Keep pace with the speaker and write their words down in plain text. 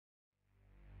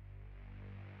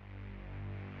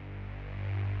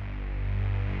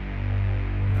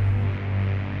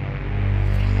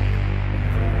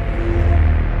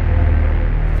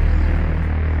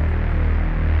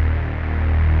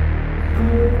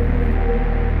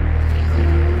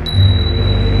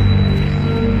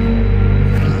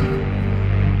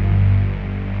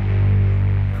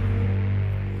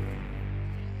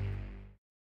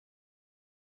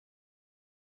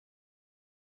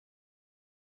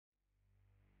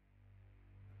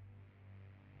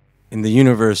In the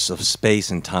universe of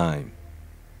space and time,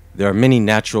 there are many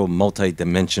natural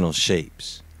multidimensional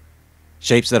shapes.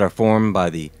 Shapes that are formed by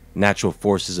the natural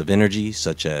forces of energy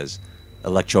such as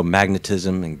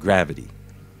electromagnetism and gravity.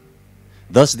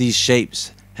 Thus, these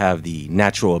shapes have the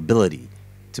natural ability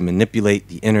to manipulate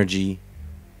the energy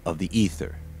of the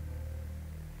ether.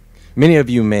 Many of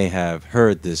you may have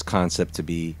heard this concept to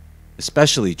be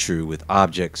especially true with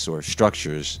objects or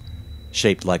structures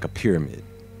shaped like a pyramid.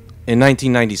 In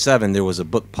 1997, there was a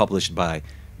book published by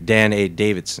Dan A.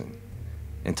 Davidson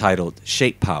entitled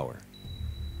Shape Power,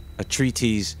 a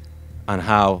treatise on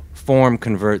how form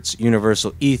converts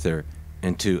universal ether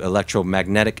into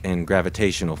electromagnetic and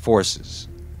gravitational forces.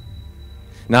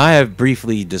 Now, I have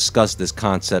briefly discussed this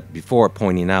concept before,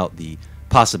 pointing out the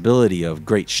possibility of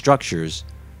great structures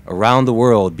around the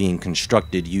world being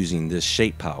constructed using this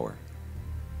shape power.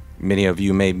 Many of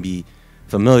you may be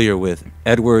familiar with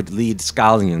Edward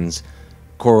Leedskalnin's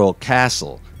Coral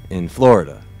Castle in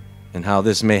Florida, and how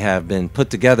this may have been put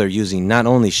together using not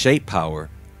only shape power,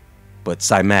 but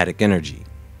cymatic energy.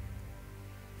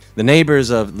 The neighbors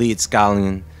of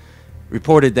Leedskalnin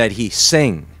reported that he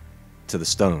sang to the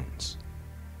stones.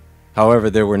 However,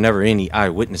 there were never any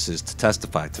eyewitnesses to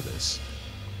testify to this.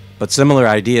 But similar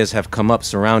ideas have come up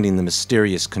surrounding the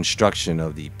mysterious construction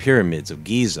of the pyramids of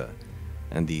Giza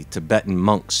and the Tibetan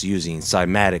monks using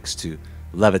cymatics to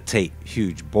levitate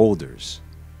huge boulders.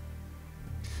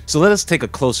 So let us take a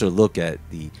closer look at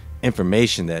the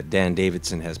information that Dan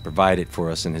Davidson has provided for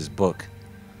us in his book.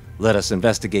 Let us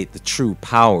investigate the true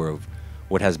power of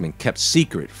what has been kept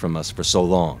secret from us for so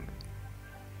long.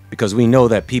 Because we know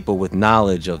that people with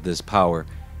knowledge of this power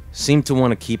seem to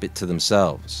want to keep it to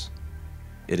themselves.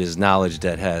 It is knowledge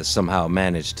that has somehow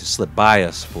managed to slip by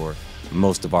us for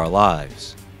most of our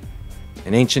lives.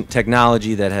 An ancient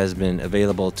technology that has been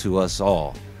available to us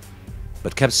all,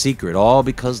 but kept secret, all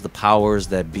because the powers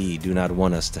that be do not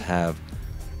want us to have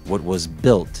what was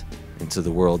built into the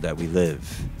world that we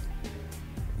live.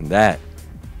 And that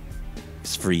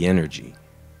is free energy.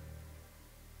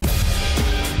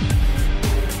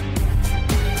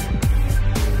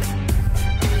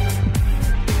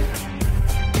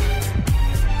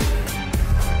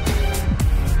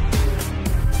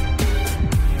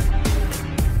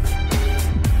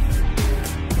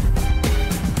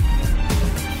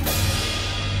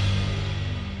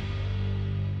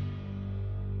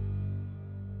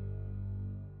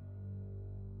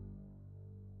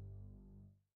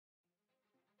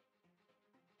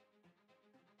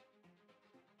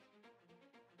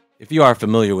 If you are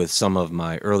familiar with some of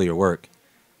my earlier work,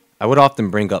 I would often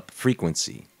bring up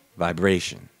frequency,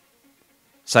 vibration.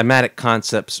 Cymatic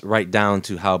concepts right down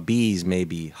to how bees may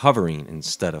be hovering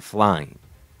instead of flying.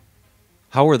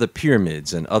 How were the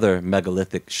pyramids and other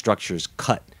megalithic structures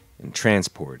cut and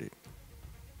transported?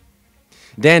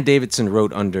 Dan Davidson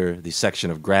wrote under the section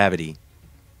of gravity.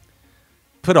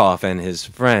 Puthoff and his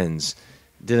friends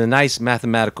did a nice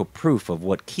mathematical proof of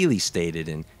what Keely stated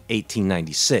in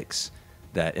 1896,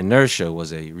 that inertia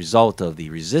was a result of the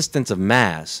resistance of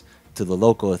mass to the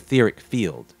local etheric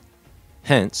field.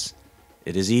 Hence,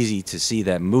 it is easy to see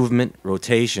that movement,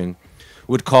 rotation,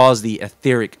 would cause the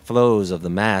etheric flows of the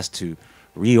mass to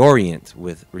reorient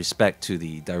with respect to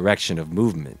the direction of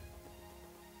movement.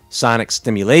 Sonic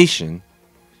stimulation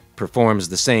performs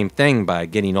the same thing by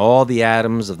getting all the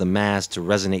atoms of the mass to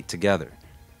resonate together,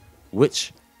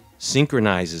 which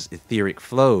synchronizes etheric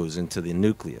flows into the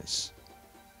nucleus.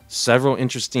 Several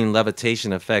interesting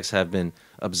levitation effects have been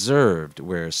observed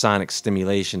where sonic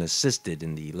stimulation assisted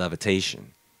in the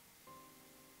levitation.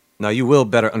 Now, you will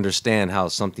better understand how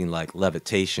something like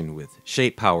levitation with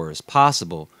shape power is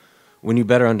possible when you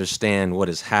better understand what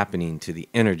is happening to the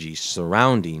energy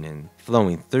surrounding and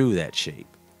flowing through that shape.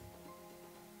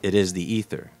 It is the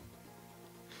ether.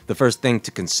 The first thing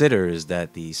to consider is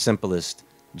that the simplest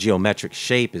geometric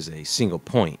shape is a single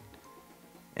point,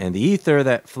 and the ether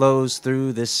that flows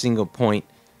through this single point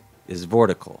is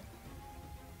vertical,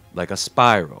 like a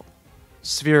spiral,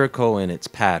 spherical in its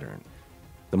pattern.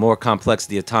 The more complex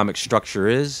the atomic structure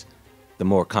is, the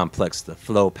more complex the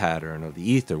flow pattern of the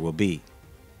ether will be.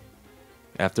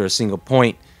 After a single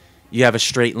point, you have a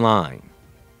straight line.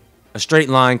 A straight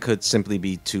line could simply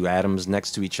be two atoms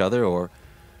next to each other, or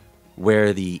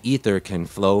where the ether can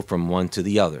flow from one to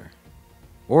the other,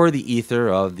 or the ether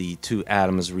of the two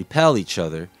atoms repel each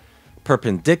other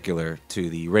perpendicular to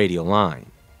the radial line,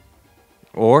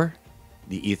 or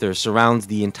the ether surrounds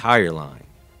the entire line.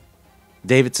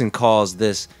 Davidson calls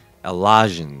this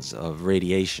allogens of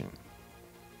radiation.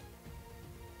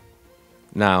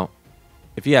 Now,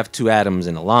 if you have two atoms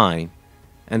in a line,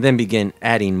 and then begin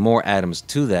adding more atoms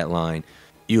to that line,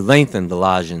 you lengthen the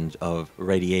lozenge of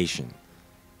radiation.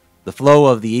 The flow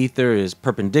of the ether is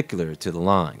perpendicular to the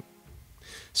line.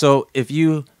 So if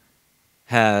you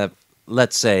have,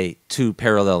 let's say, two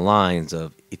parallel lines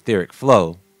of etheric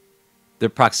flow, their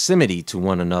proximity to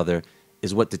one another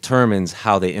is what determines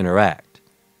how they interact,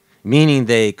 meaning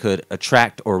they could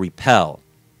attract or repel.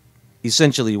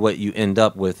 Essentially, what you end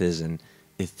up with is an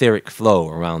etheric flow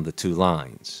around the two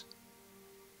lines.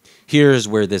 Here's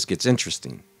where this gets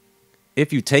interesting.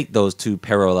 If you take those two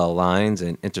parallel lines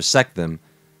and intersect them,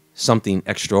 something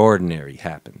extraordinary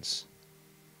happens.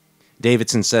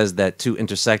 Davidson says that two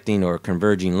intersecting or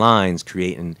converging lines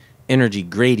create an energy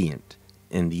gradient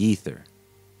in the ether.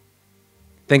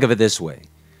 Think of it this way.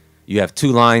 You have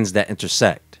two lines that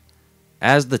intersect.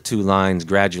 As the two lines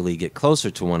gradually get closer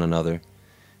to one another,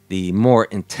 the more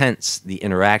intense the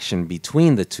interaction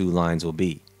between the two lines will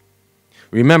be.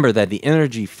 Remember that the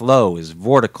energy flow is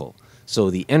vortical, so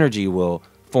the energy will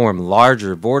form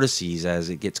larger vortices as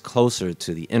it gets closer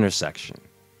to the intersection.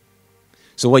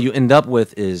 So what you end up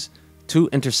with is two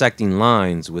intersecting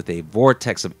lines with a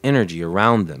vortex of energy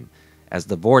around them. As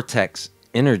the vortex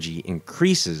energy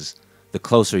increases, the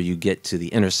closer you get to the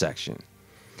intersection.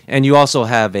 And you also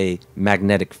have a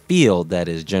magnetic field that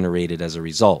is generated as a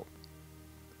result.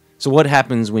 So what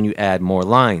happens when you add more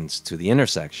lines to the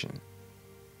intersection?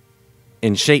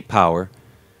 In shape power,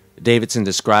 Davidson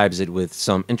describes it with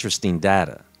some interesting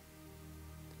data.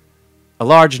 A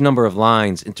large number of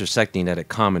lines intersecting at a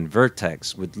common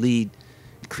vertex would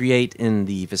create in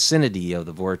the vicinity of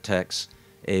the vortex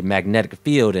a magnetic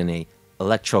field and an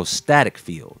electrostatic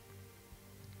field.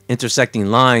 Intersecting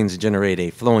lines generate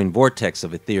a flowing vortex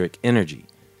of etheric energy.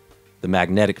 The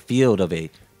magnetic field of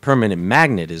a permanent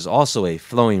magnet is also a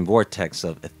flowing vortex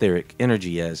of etheric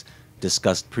energy, as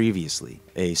discussed previously.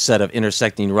 A set of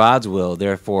intersecting rods will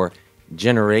therefore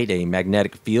generate a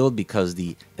magnetic field because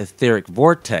the etheric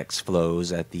vortex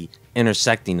flows at the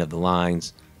intersecting of the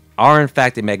lines are in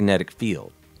fact a magnetic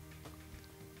field.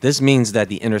 This means that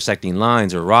the intersecting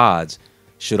lines or rods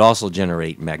should also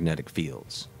generate magnetic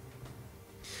fields.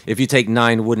 If you take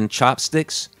 9 wooden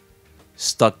chopsticks,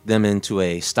 stuck them into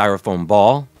a styrofoam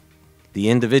ball, the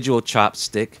individual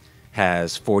chopstick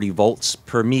has 40 volts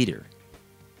per meter.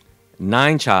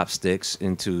 9 chopsticks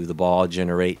into the ball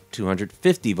generate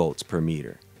 250 volts per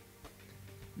meter.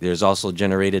 There's also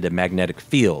generated a magnetic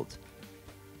field.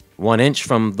 1 inch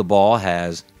from the ball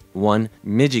has 1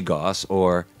 migigauss,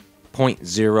 or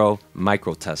 0.0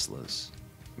 microteslas.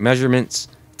 Measurements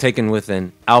taken with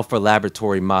an Alpha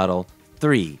Laboratory Model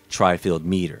 3 tri-field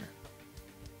meter.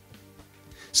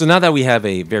 So now that we have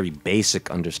a very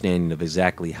basic understanding of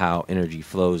exactly how energy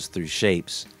flows through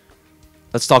shapes,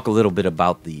 let's talk a little bit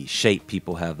about the shape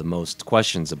people have the most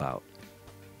questions about,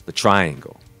 the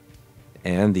triangle,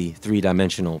 and the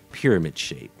three-dimensional pyramid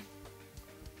shape.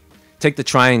 Take the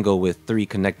triangle with 3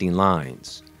 connecting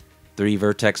lines, 3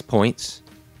 vertex points.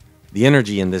 The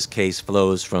energy in this case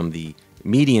flows from the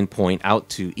median point out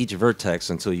to each vertex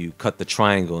until you cut the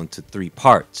triangle into 3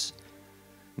 parts.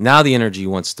 Now the energy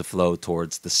wants to flow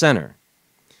towards the center.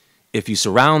 If you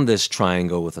surround this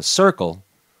triangle with a circle,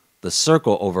 the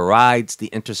circle overrides the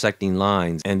intersecting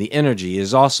lines and the energy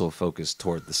is also focused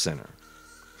toward the center.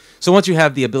 So once you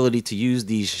have the ability to use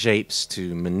these shapes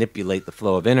to manipulate the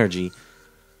flow of energy,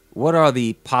 what are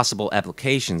the possible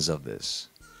applications of this?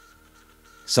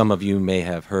 Some of you may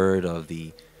have heard of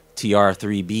the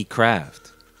TR-3B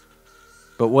craft,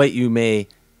 but what you may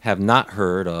have not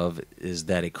heard of is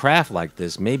that a craft like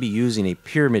this may be using a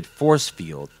pyramid force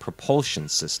field propulsion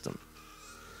system.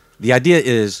 The idea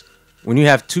is when you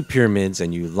have 2 pyramids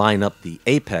and you line up the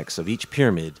apex of each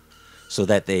pyramid so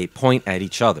that they point at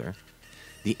each other,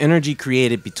 the energy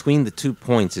created between the 2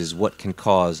 points is what can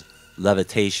cause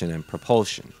levitation and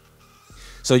propulsion.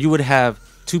 So you would have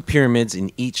 2 pyramids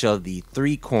in each of the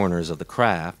 3 corners of the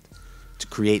craft to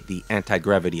create the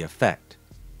anti-gravity effect.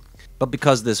 But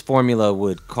because this formula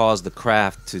would cause the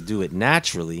craft to do it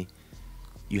naturally,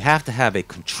 you have to have a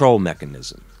control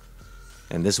mechanism.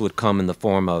 And this would come in the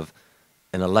form of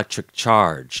an electric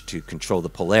charge to control the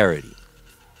polarity.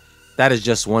 That is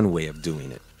just one way of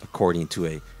doing it, according to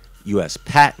a U.S.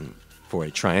 patent for a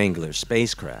triangular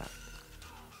spacecraft.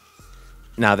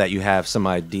 Now that you have some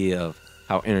idea of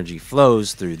how energy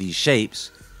flows through these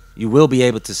shapes, you will be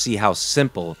able to see how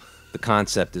simple the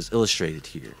concept is illustrated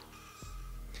here.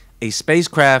 A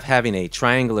spacecraft having a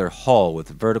triangular hull with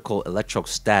vertical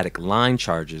electrostatic line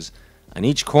charges on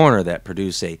each corner that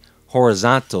produce a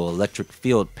horizontal electric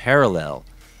field parallel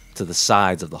to the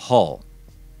sides of the hull.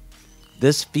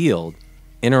 This field,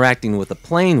 interacting with a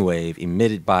plane wave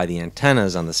emitted by the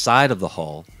antennas on the side of the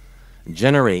hull,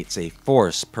 generates a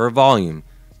force per volume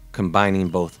combining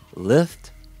both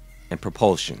lift and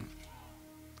propulsion.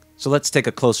 So let's take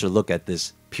a closer look at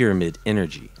this pyramid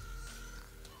energy.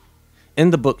 In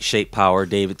the book Shape Power,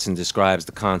 Davidson describes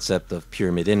the concept of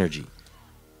pyramid energy,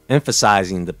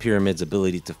 emphasizing the pyramid's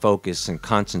ability to focus and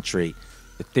concentrate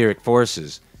etheric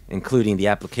forces, including the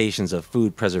applications of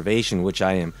food preservation, which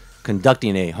I am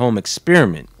conducting a home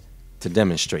experiment to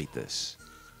demonstrate this.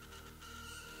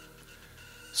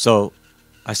 So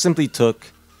I simply took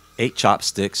 8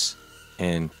 chopsticks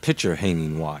and picture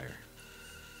hanging wire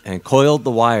and coiled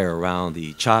the wire around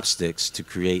the chopsticks to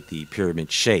create the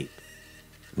pyramid shape.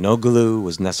 No glue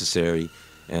was necessary,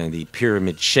 and the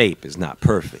pyramid shape is not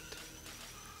perfect.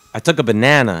 I took a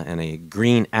banana and a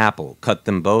green apple, cut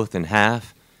them both in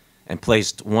half, and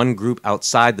placed one group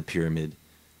outside the pyramid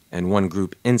and one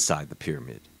group inside the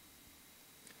pyramid.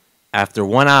 After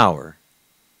 1 hour,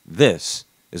 this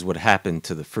is what happened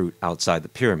to the fruit outside the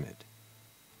pyramid.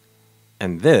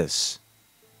 And this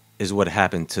is what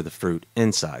happened to the fruit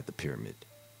inside the pyramid.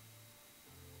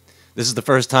 This is the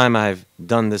first time I've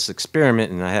done this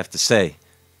experiment, and I have to say,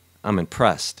 I'm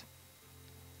impressed.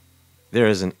 There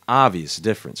is an obvious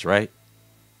difference, right?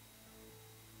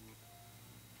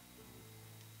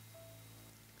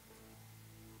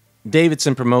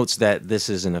 Davidson promotes that this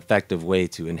is an effective way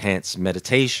to enhance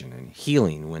meditation and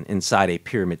healing when inside a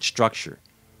pyramid structure.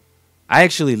 I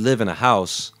actually live in a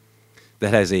house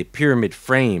that has a pyramid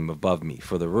frame above me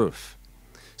for the roof,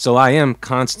 so I am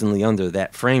constantly under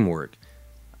that framework.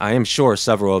 I am sure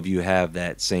several of you have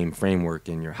that same framework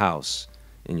in your house,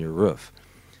 in your roof.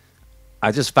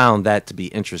 I just found that to be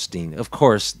interesting. Of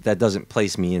course, that doesn't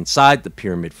place me inside the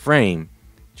pyramid frame,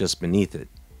 just beneath it.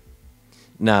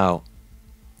 Now,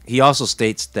 he also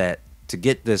states that to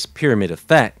get this pyramid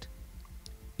effect,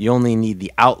 you only need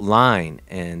the outline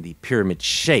and the pyramid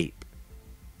shape.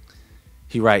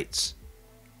 He writes,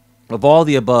 "Of all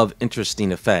the above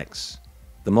interesting effects,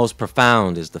 the most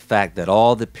profound is the fact that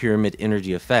all the pyramid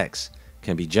energy effects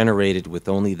can be generated with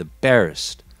only the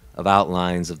barest of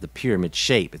outlines of the pyramid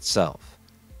shape itself.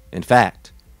 In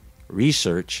fact,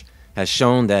 research has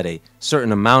shown that a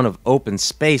certain amount of open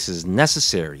space is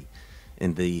necessary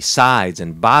in the sides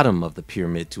and bottom of the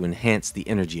pyramid to enhance the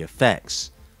energy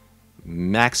effects.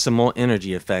 Maximal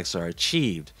energy effects are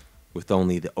achieved with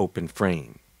only the open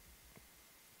frame."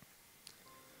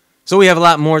 So we have a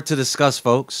lot more to discuss,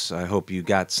 folks. I hope you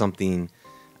got something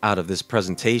out of this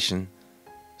presentation,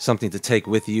 something to take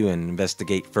with you and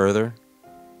investigate further.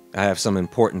 I have some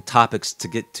important topics to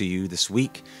get to you this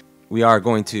week. We are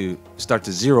going to start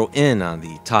to zero in on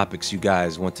the topics you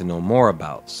guys want to know more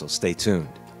about, so stay tuned.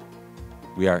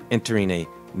 We are entering a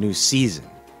new season,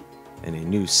 and a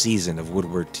new season of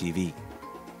Woodward TV.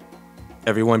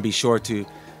 Everyone be sure to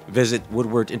visit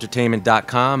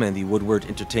woodwardentertainment.com and the Woodward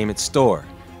Entertainment Store.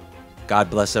 God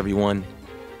bless everyone,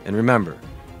 and remember,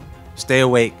 stay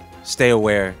awake, stay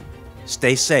aware,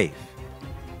 stay safe,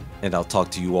 and I'll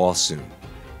talk to you all soon.